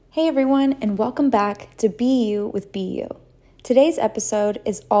Hey everyone, and welcome back to Be You with Be You. Today's episode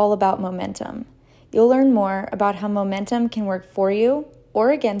is all about momentum. You'll learn more about how momentum can work for you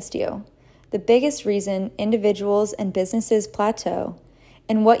or against you, the biggest reason individuals and businesses plateau,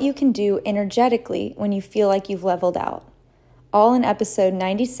 and what you can do energetically when you feel like you've leveled out. All in episode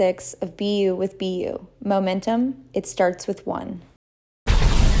 96 of Be You with Be You. Momentum, it starts with one.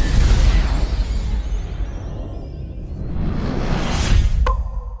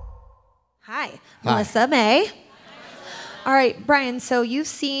 Hi, Melissa May. All right, Brian, so you've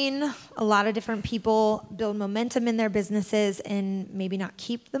seen a lot of different people build momentum in their businesses and maybe not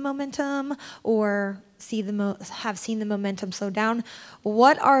keep the momentum or have seen the momentum slow down.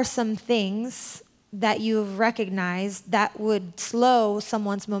 What are some things that you've recognized that would slow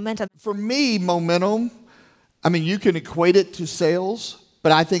someone's momentum? For me, momentum, you can equate it to sales,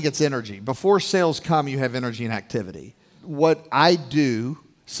 but I think it's energy. Before sales come, you have energy and activity. What I do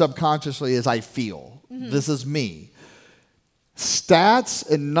subconsciously is I feel. This is me. Stats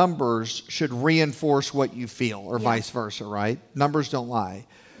and numbers should reinforce what you feel or vice versa, right? Numbers don't lie.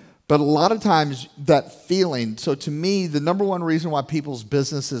 But a lot of times that feeling, so to me, the number one reason why people's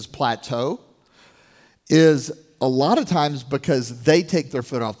businesses plateau is a lot of times because they take their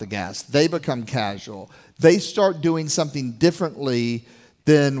foot off the gas. They become casual. They start doing something differently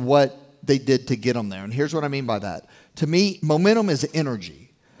than what they did to get them there. And here's what I mean by that. To me, momentum is energy.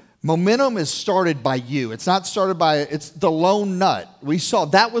 Momentum is started by you. It's not started by, it's the lone nut. We saw,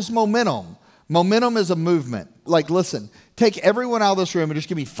 that was momentum. Momentum is a movement. Like, listen, take everyone out of this room and just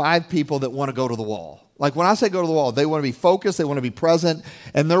give me 5 people that want to go to the wall. Like, when I say go to the wall, they want to be focused, they want to be present,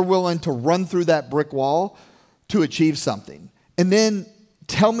 and they're willing to run through that brick wall to achieve something. And then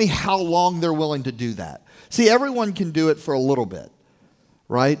tell me how long they're willing to do that. See, everyone can do it for a little bit,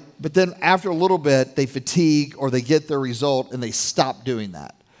 right? But then after a little bit, they fatigue or they get their result and they stop doing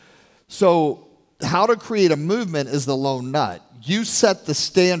that. So how to create a movement is the lone nut. You set the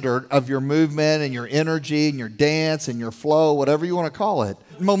standard of your movement and your energy and your dance and your flow, whatever you want to call it.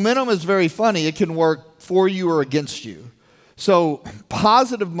 Momentum is very funny. It can work for you or against you. So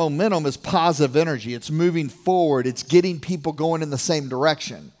positive momentum is positive energy. It's moving forward. It's getting people going in the same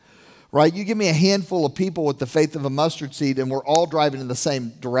direction, right? You give me a handful of people with the faith of a mustard seed and we're all driving in the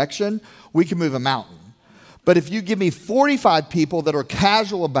same direction, we can move a mountain. But if you give me 45 people that are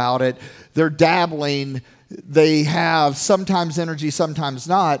casual about it, they're dabbling, they have sometimes energy, sometimes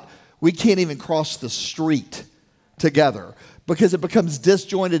not, we can't even cross the street together because it becomes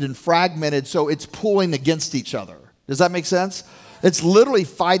disjointed and fragmented, so it's pulling against each other. Does that make sense? It's literally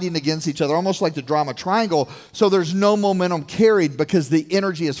fighting against each other, almost like the drama triangle, so there's no momentum carried because the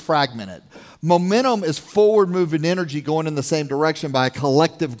energy is fragmented. Momentum is forward-moving energy going in the same direction by a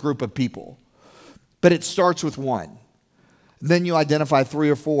collective group of people. But it starts with one. Then you identify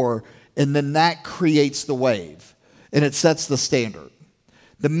 3 or 4, and then that creates the wave, and it sets the standard.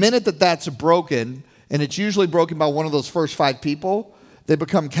 The minute that that's broken, and it's usually broken by one of those first 5 people, they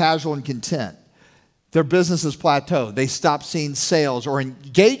become casual and content. Their businesses plateau. They stop seeing sales, or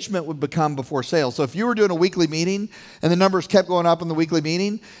engagement would become before sales. So if you were doing a weekly meeting, and the numbers kept going up in the weekly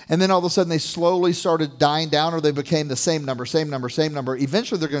meeting, and then all of a sudden they slowly started dying down, or they became the same number,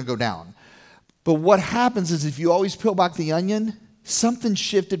 eventually they're going to go down. But what happens is if you always peel back the onion, something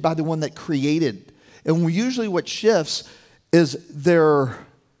shifted by the one that created. And usually what shifts is their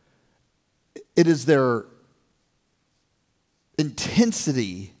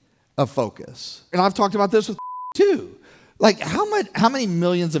intensity of focus. And I've talked about this with too. Like how many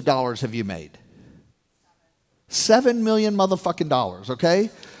millions of dollars have you made? 7 million motherfucking dollars,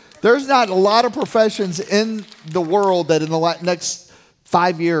 okay? There's not a lot of professions in the world that in the next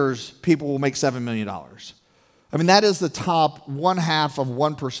 5 years, people will make $7 million. That is the top 1/2 of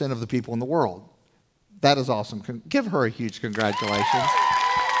 1% of the people in the world. That is awesome. Give her a huge congratulations.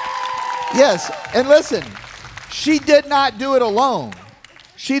 Yes, and listen, she did not do it alone.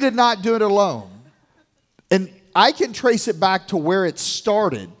 She did not do it alone. And I can trace it back to where it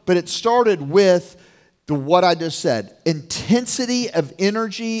started, but it started with what I just said. Intensity of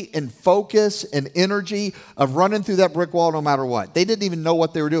energy and focus and energy of running through that brick wall no matter what. They didn't even know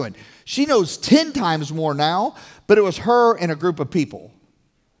what they were doing. She knows 10 times more now, but it was her and a group of people,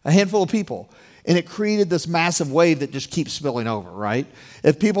 a handful of people. And it created this massive wave that just keeps spilling over, right?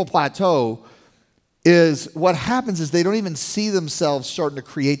 If people plateau, what happens is they don't even see themselves starting to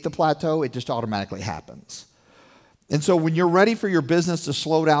create the plateau. It just automatically happens. And so when you're ready for your business to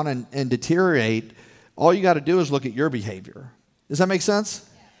slow down and deteriorate, all you got to do is look at your behavior. Does that make sense?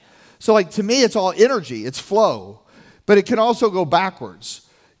 So to me, it's all energy. It's flow. But it can also go backwards.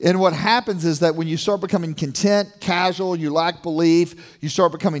 And what happens is that when you start becoming content, casual, you lack belief, you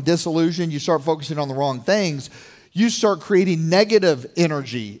start becoming disillusioned, you start focusing on the wrong things, you start creating negative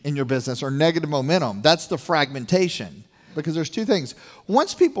energy in your business or negative momentum. That's the fragmentation. Because there's two things.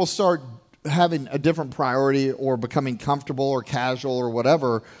 Once people start having a different priority or becoming comfortable or casual or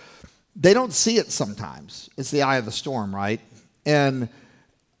whatever, they don't see it sometimes. It's the eye of the storm, right? And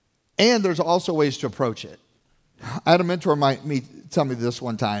there's also ways to approach it. I had a mentor tell me this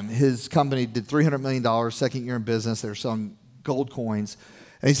one time. His company did $300 million, second year in business. They were selling gold coins.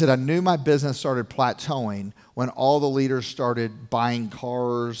 And he said, I knew my business started plateauing when all the leaders started buying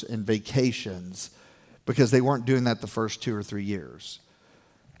cars and vacations because they weren't doing that the first 2 or 3 years.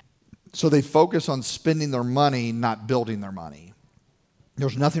 So they focus on spending their money, not building their money.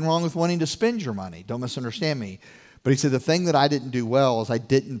 There's nothing wrong with wanting to spend your money. Don't misunderstand me. But he said, the thing that I didn't do well is I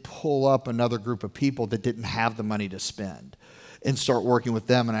didn't pull up another group of people that didn't have the money to spend and start working with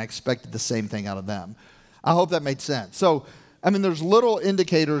them, and I expected the same thing out of them. I hope that made sense. So, I mean, there's little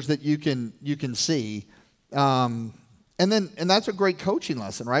indicators that you can see, and that's a great coaching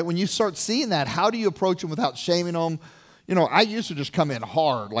lesson, right? When you start seeing that, how do you approach them without shaming them? You know, I used to just come in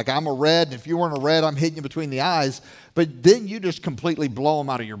hard, like I'm a red, and if you weren't a red, I'm hitting you between the eyes, but then you just completely blow them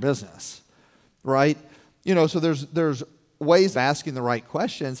out of your business, right? You know, so there's ways of asking the right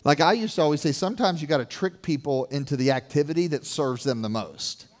questions. Like I used to always say, sometimes you got to trick people into the activity that serves them the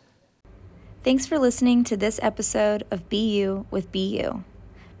most. Thanks for listening to this episode of Be You with Be You.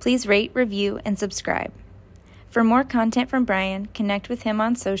 Please rate, review, and subscribe. For more content from Brian, connect with him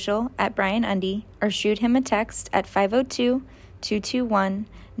on social at brianundy or shoot him a text at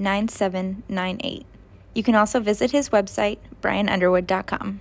 502-221-9798. You can also visit his website, brianunderwood.com.